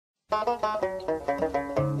Well,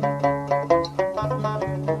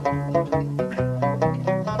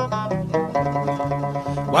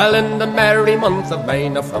 in the merry month of May,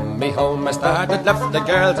 now from me home I started, left the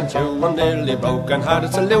girls and two, and nearly broken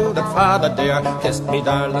hearted, saluted father dear, kissed me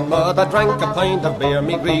darling mother, drank a pint of beer,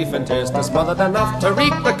 me grief and tears to smothered enough to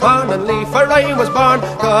reap the corn and leaf, for I was born,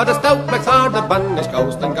 God a stout like sword, a banished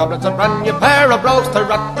ghost, and goblets a brand new pair of brogues to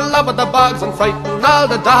rock the love of the bogs and frighten all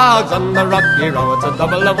the dogs on the rocky road. It's a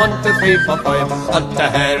double of 1, 2, 3, 4, 5, up to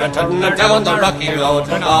here and turn them down the rocky road,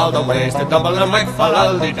 and all the ways to Dublin might fall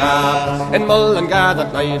all the da. In Mullingar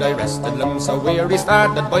that night I rested limbs so weary,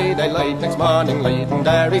 started by daylight next morning light, and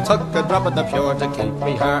there he took a drop of the pure to keep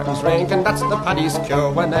me heart and drink, and that's the paddy's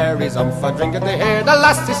cure. When there he's on for drinking, they hear the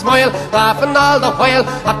lassie smile, laughing all the while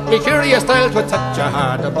at me curious style to touch a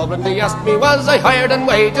heart above, and he asked me was I hired and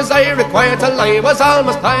wages I required till I was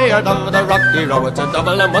almost tired of the rocky road. It's a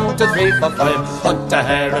double and 1, 2, 3, 4, 5, hunt to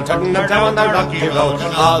here and turn them down the rocky road,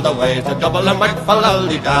 and all the way to Dublin might fall all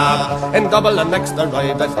the da. In Dublin next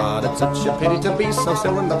arrived, I thought it such a pity to be so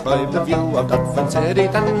soon deprived the view of Dublin city.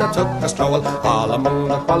 Then I took a stroll all among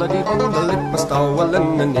the quality bundle, it was stowel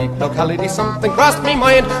in a neat locality. Something crossed me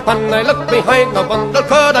mind when I looked behind, no bundle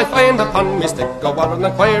could I find upon me stick. Go on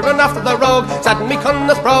inquiring after the rogue, said me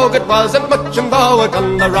cunna's brogue, it wasn't much in vogue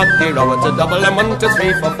on the rocky road. It's a double and 1, 2,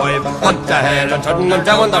 3, 4, 5, hunt to here and turn them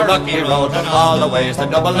down the rocky road, and all the ways to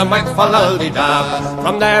Dublin might fall all the da.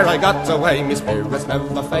 From there I got away, me spirits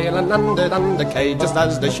never failing, landed on the quay just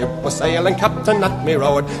as the ship was sailing. Captain at me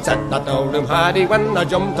road said that no room had he, when I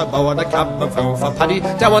jumped aboard a cab and flew for Paddy.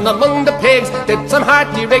 Down among the pigs, did some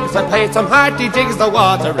hearty rigs and played some hearty jigs, the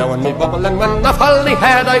water round me bubbling when I fully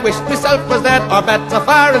had. I wished myself was dead or better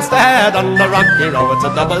far instead. On the rocky road it's a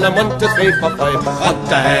double and 1, 2, 3, 4, 5, up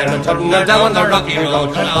there and turn her down the rocky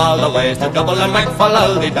road, and all the ways to Dublin might fall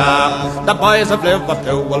all the da. The boys of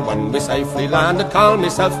Liverpool, when we safely landed, called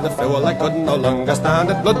myself the fool. I could no longer stand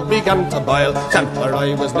it, blood began to boil, temper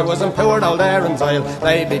I was new as and poured all there in Zyle.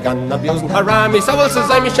 They began abusing her me, so says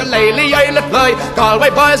I'm shillelagh I'll apply. Galway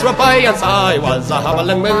boys were by, and so I was a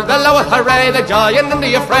hobbling with the lower hooray, the joy and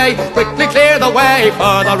the affray quickly clear the way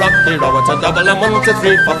for the rocky road. It's a double and 1, 2,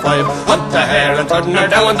 3, 4, 5, hunt to here and turn her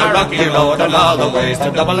down the rocky road, and all the ways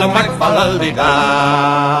to Dublin might fall all the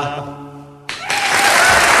da.